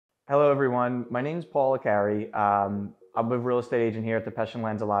Hello, everyone. My name is Paul Licari. I'm a real estate agent here at the Pesce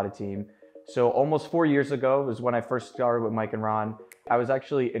Lanzillotta team. So almost 4 years ago was when I first started with Mike and Ron. I was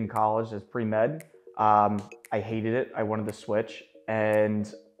actually in college as pre-med. I hated it. I wanted to switch.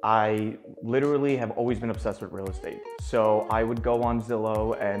 And I literally have always been obsessed with real estate. So I would go on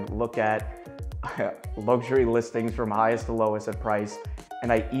Zillow and look at luxury listings from highest to lowest at price.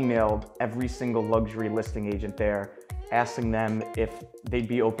 And I emailed every single luxury listing agent there, asking them if they'd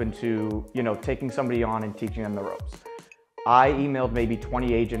be open to, taking somebody on and teaching them the ropes. I emailed maybe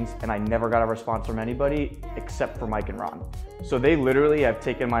 20 agents and I never got a response from anybody except for Mike and Ron. So they literally have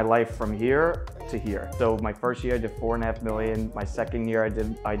taken my life from here to here. So my first year I did 4.5 million. My second year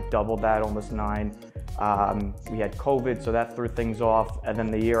I doubled that, almost 9. We had COVID, so that threw things off. And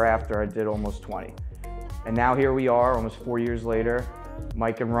then the year after I did almost 20. And now here we are, almost 4 years later.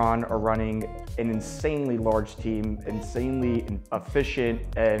 Mike and Ron are running an insanely large team, insanely efficient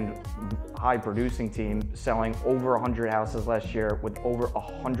and high producing team, selling over 100 houses last year with over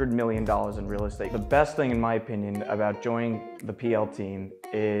 $100 million in real estate. The best thing in my opinion about joining the PL team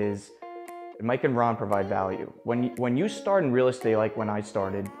is Mike and Ron provide value. When you start in real estate like when I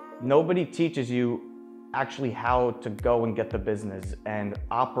started, nobody teaches you actually how to go and get the business and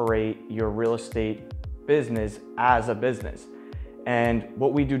operate your real estate business as a business. And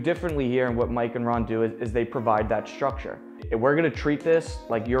what we do differently here and what Mike and Ron do is they provide that structure. We're gonna treat this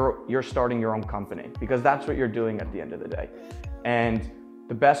like you're starting your own company, because that's what you're doing at the end of the day. And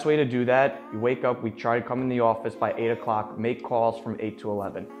the best way to do that, you wake up, we try to come in the office by 8 o'clock, make calls from 8 to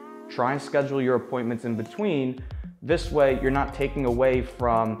 11. Try and schedule your appointments in between. This way, you're not taking away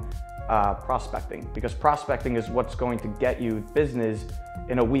from prospecting, because prospecting is what's going to get you business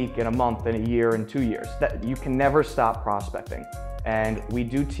in a week, in a month, in a year, in 2 years. That you can never stop prospecting. And we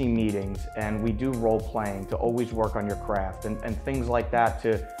do team meetings and we do role playing to always work on your craft and things like that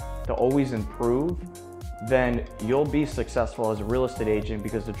to always improve. Then you'll be successful as a real estate agent,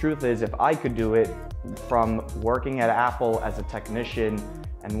 because the truth is, if I could do it from working at Apple as a technician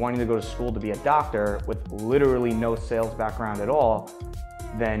and wanting to go to school to be a doctor with literally no sales background at all,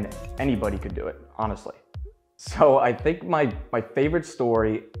 then anybody could do it, honestly. So I think my favorite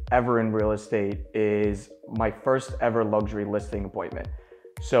story ever in real estate is my first ever luxury listing appointment.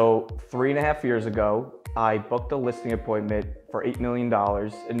 So 3.5 years ago, I booked a listing appointment for $8 million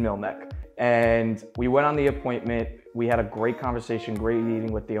in Millneck. And we went on the appointment. We had a great conversation, great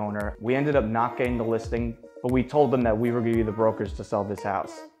meeting with the owner. We ended up not getting the listing, but we told them that we were gonna be the brokers to sell this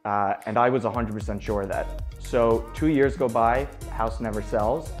house. And I was 100% sure of that. So 2 years go by, house never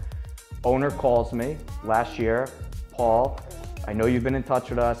sells. Owner calls me last year, Paul, I know you've been in touch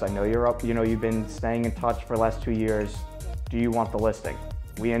with us. I know you've been staying in touch for the last 2 years. Do you want the listing?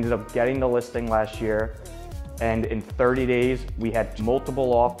 We ended up getting the listing last year. And in 30 days, we had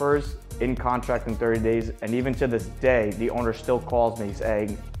multiple offers in contract in 30 days. And even to this day, the owner still calls me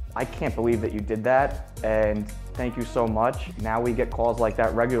saying, I can't believe that you did that. And thank you so much. Now we get calls like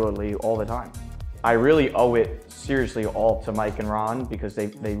that regularly all the time. I really owe it seriously all to Mike and Ron, because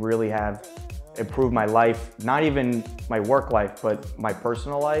they really have improved my life, not even my work life, but my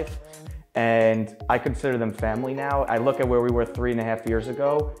personal life. And I consider them family now. I look at where we were 3.5 years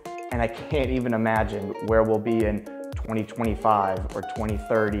ago, and I can't even imagine where we'll be in 2025 or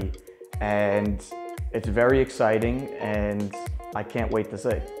 2030. And it's very exciting, and I can't wait to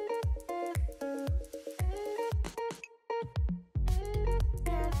see.